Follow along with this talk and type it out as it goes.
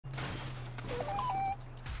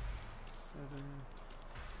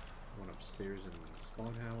stairs in the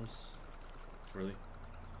spawn house. Really?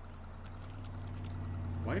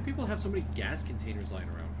 Why do people have so many gas containers lying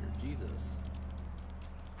around here? Jesus.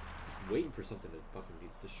 I'm waiting for something to fucking be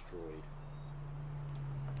destroyed.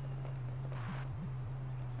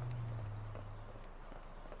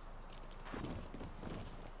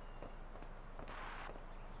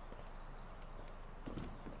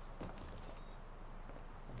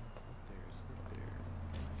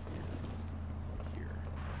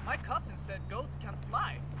 My cousin said goats can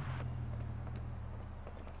fly.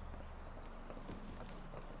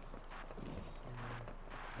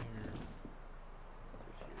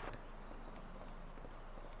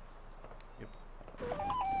 Yep.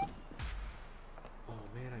 Oh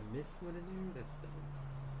man, I missed one in there? That's dumb.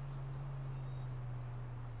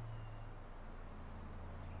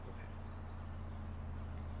 Okay.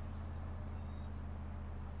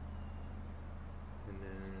 And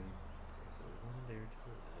then, so one there to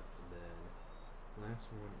the left, and then last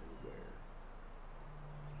one is where?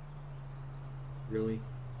 Really?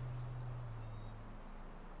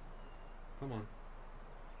 Come on.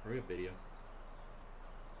 Hurry up, video.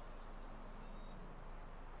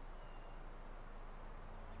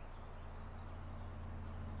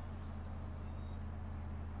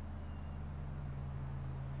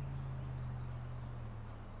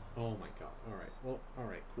 Oh my god. Alright. Well,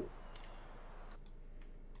 alright, cool.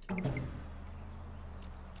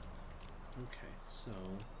 Okay, so I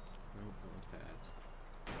don't want that.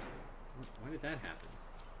 Why did that happen?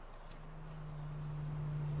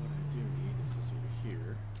 What I do need is this over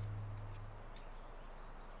here.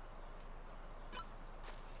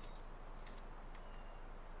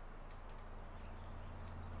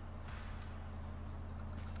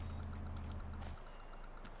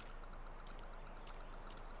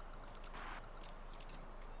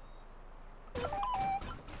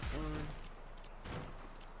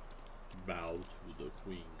 Bow to the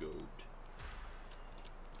queen goat.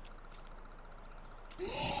 Okay.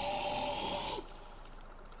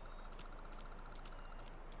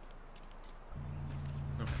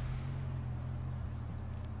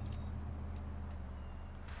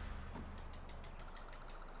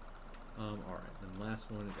 Alright, then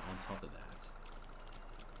last one is on top of that.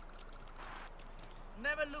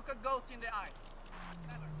 Never look a goat in the eye.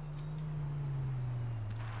 Never.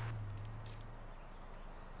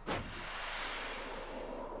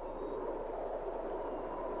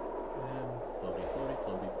 Floaty, floaty,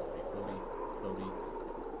 floaty, floaty, floaty, floaty.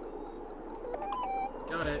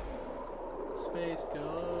 Got it. Space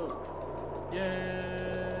goat.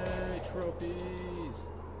 Yay! Trophies.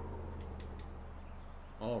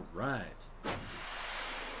 All right.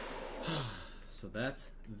 So that's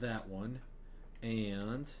that one,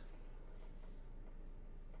 and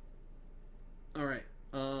all right.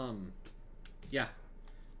 Yeah.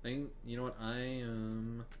 You know what? I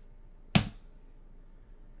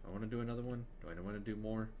want to do another one. Do I want to do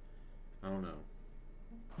more? I don't know.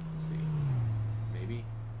 Let's see. Maybe.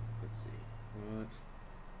 Let's see. What?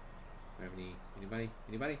 Do I have anybody?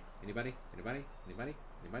 Anybody? Anybody? Anybody? Anybody?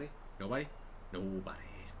 Anybody? Nobody? Nobody.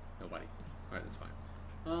 Nobody. Alright, that's fine.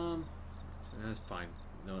 That's fine.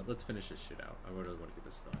 No, let's finish this shit out. I really want to get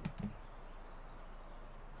this done.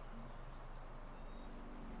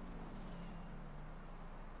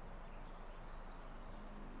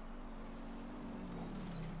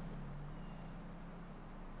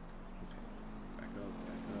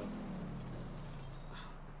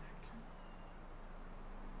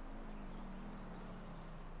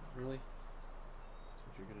 Really? That's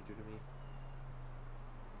what you're gonna do to me?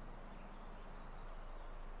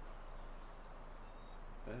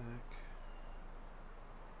 Back.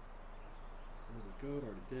 There we go,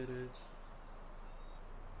 already did it.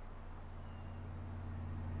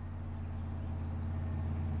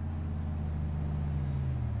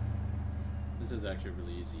 This is actually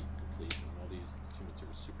really easy completion. All these achievements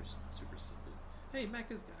are super simple. Hey,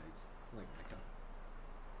 Mecha's guides. I like Mecha.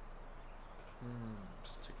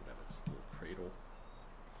 Just take it out of its little cradle.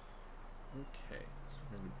 Okay, so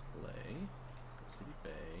we're going to play Go City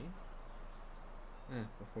Bay.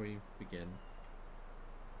 Before you begin.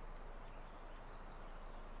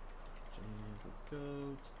 Gentle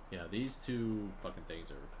Goat. Yeah, these two fucking things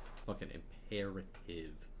are fucking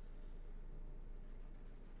imperative.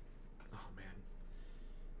 Oh, man.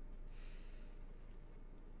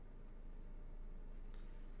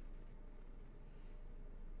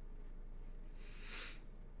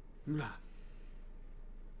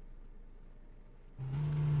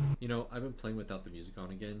 You know, I've been playing without the music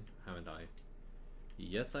on again, haven't I?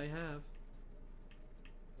 Yes, I have.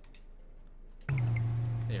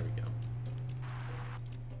 There we go.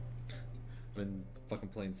 Been fucking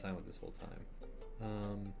playing silent this whole time.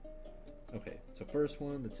 Okay, so first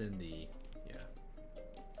one that's in the, yeah.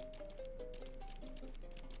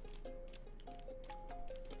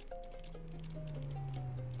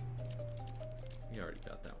 You already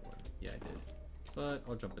got that one. Yeah, I did. But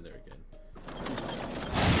I'll jump in there again.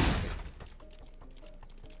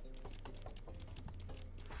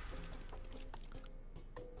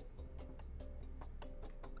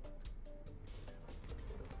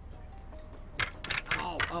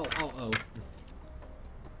 Oh.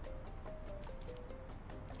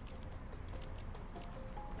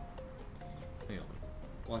 Hang on.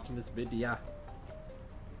 Watching this video.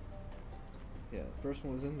 Yeah, the first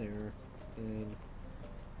one was in there. Then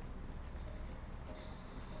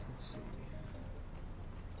let's see.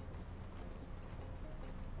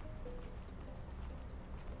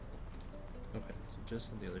 Okay, so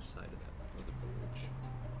just on the other side of that, of the bridge.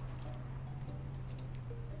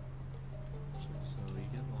 So you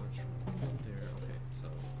get launched from there. Okay, so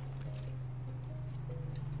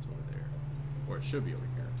it's over there, or it should be over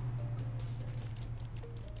here.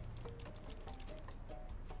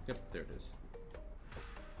 Yep, there it is.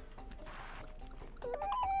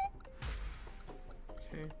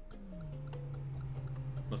 Okay.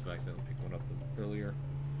 Must have accidentally picked one up earlier.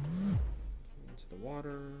 Into the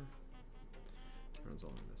water. Runs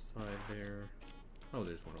along the side there. Oh,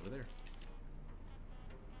 there's one over there.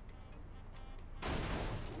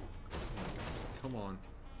 Come on.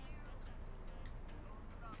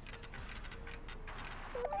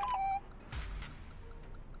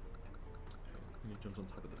 And he jumps on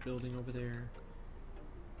top of the building over there.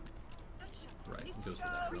 Right, he goes for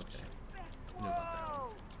that. Okay. I knew about that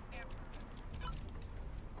one.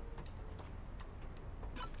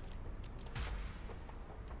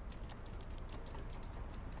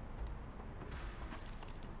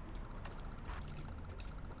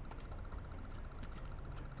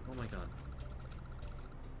 Oh my god.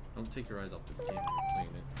 Don't take your eyes off this game when you're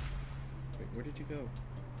playing it. Wait, where did you go?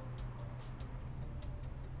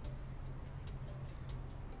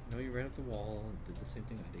 No, you ran up the wall and did the same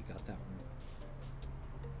thing I did. Got that one.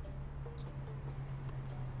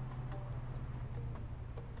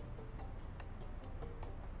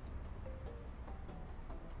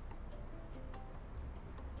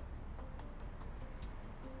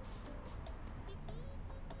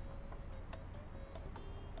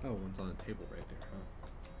 Oh, one's on the table right there, huh?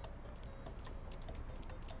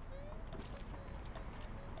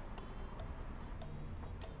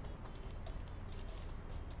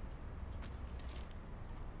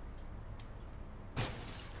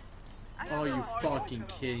 Oh, you fucking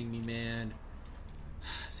kidding me, man.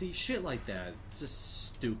 See, shit like that, it's just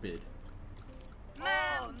stupid.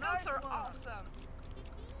 Man, goats are awesome.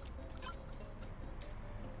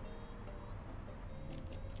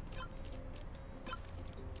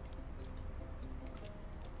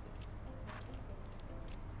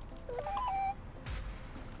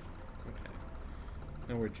 Okay.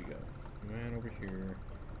 Now where'd you go? You ran over here.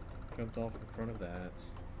 Jumped off in front of that.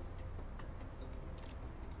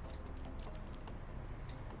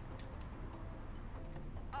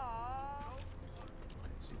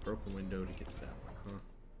 Broke a window to get to that one, huh?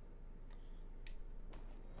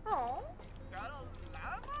 Oh. Got a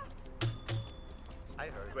llama? I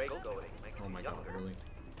heard great going makes Oh my you god, younger. really?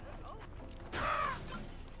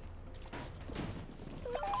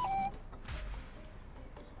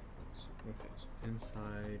 Okay, so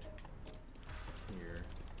inside here.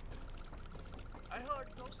 I heard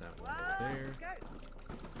There's goats. that one over there.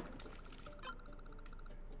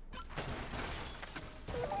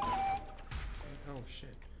 Oh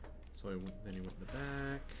shit. So then he went in the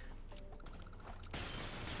back.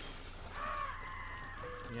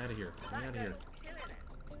 Get me out of here. Get me out of here.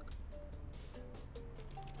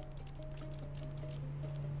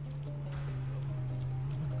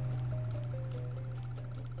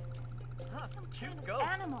 Huh, some cute goat.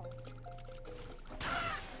 Animal.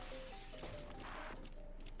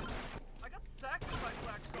 I got sacrificed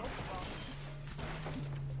by a goat bomb.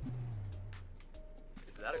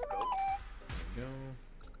 Is that a goat? There we go.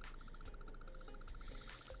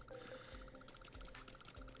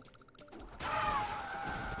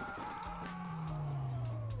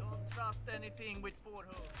 Don't trust anything with four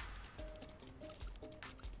hooves.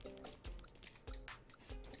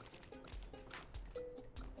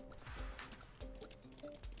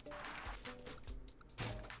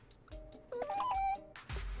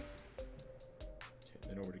 Okay,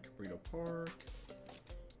 then over to Cabrito Park.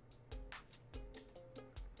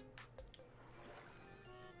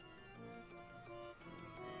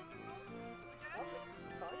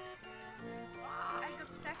 I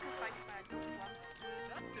got sacrificed by a goat once.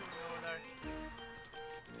 doing over there?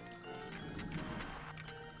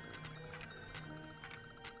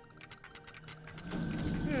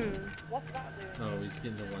 What's that doing? Oh, he's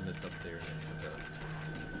getting the one that's up there next to the.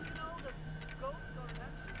 You know that goats are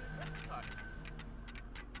actually reptiles.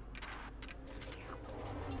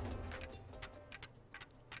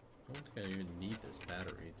 I don't think I even need this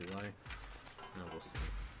battery, do I? No, we'll see.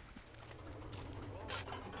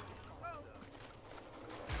 Well,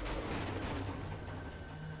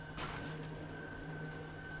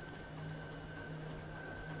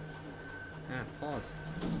 Ah, pause.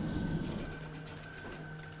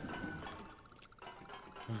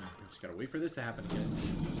 We just gotta wait for this to happen again.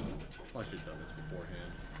 Well, I should have done this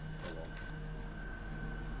beforehand. Oh well.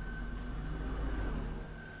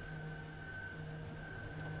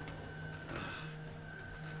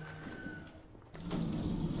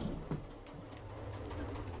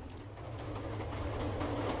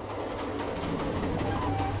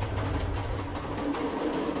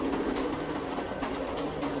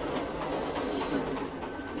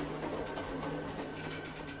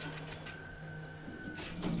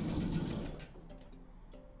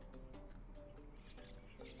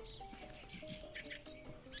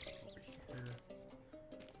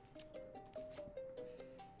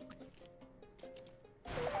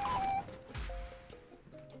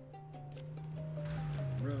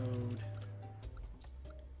 Road.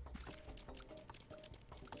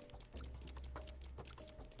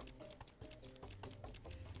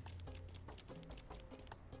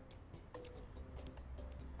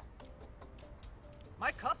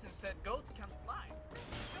 my cousin said goats can fly.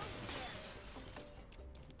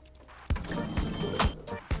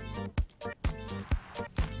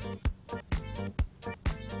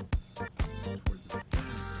 Towards the back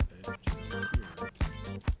of it, which is over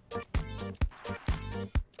here.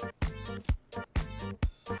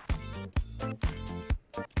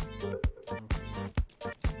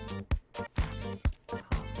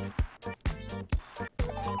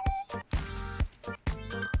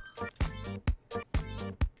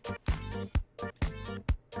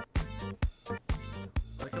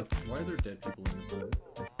 Why are there dead people in the pool?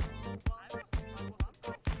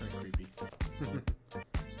 Kind of creepy.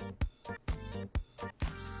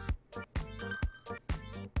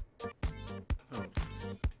 Oh.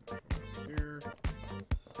 Here.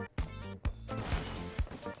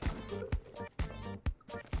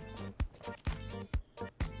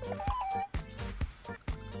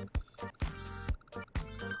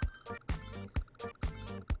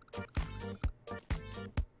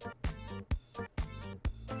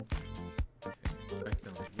 Back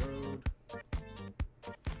down the road.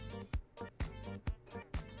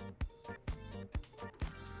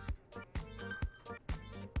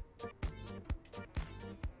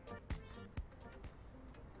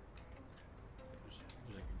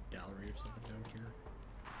 There's like a gallery or something down here.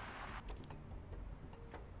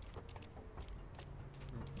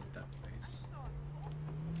 Oh, not that place.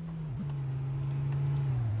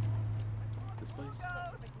 This place?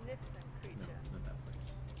 Magnificent No, creature. not that place.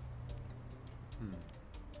 Hmm.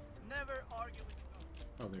 Never argue with goats.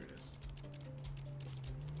 Oh, there it is.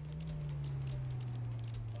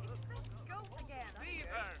 Goat again.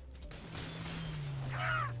 Beaver!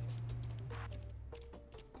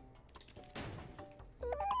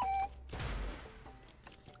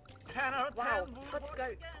 10 out of 10. Wow, move such on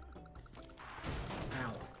goats. again.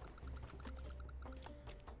 Ow.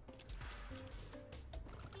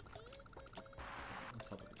 On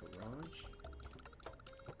top of the garage.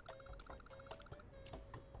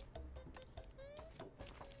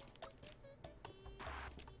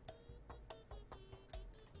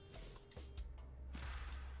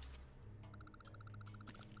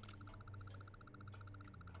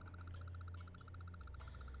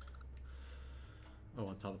 Oh,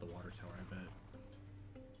 on top of the water tower, I bet.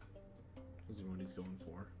 This is what he's going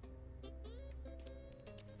for.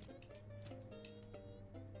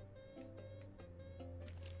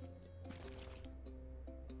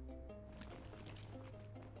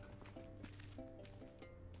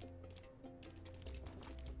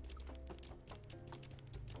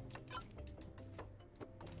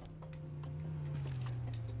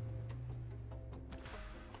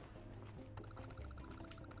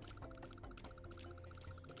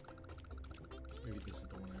 Maybe this is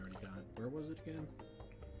the one I already got. Where was it again?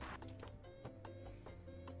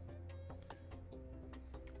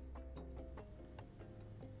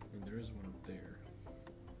 I mean, there is one up there.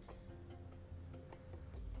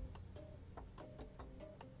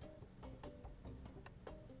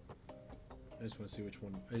 I just want to see which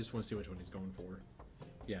one. I just want to see which one he's going for.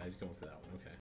 Yeah, he's going for that one. Okay.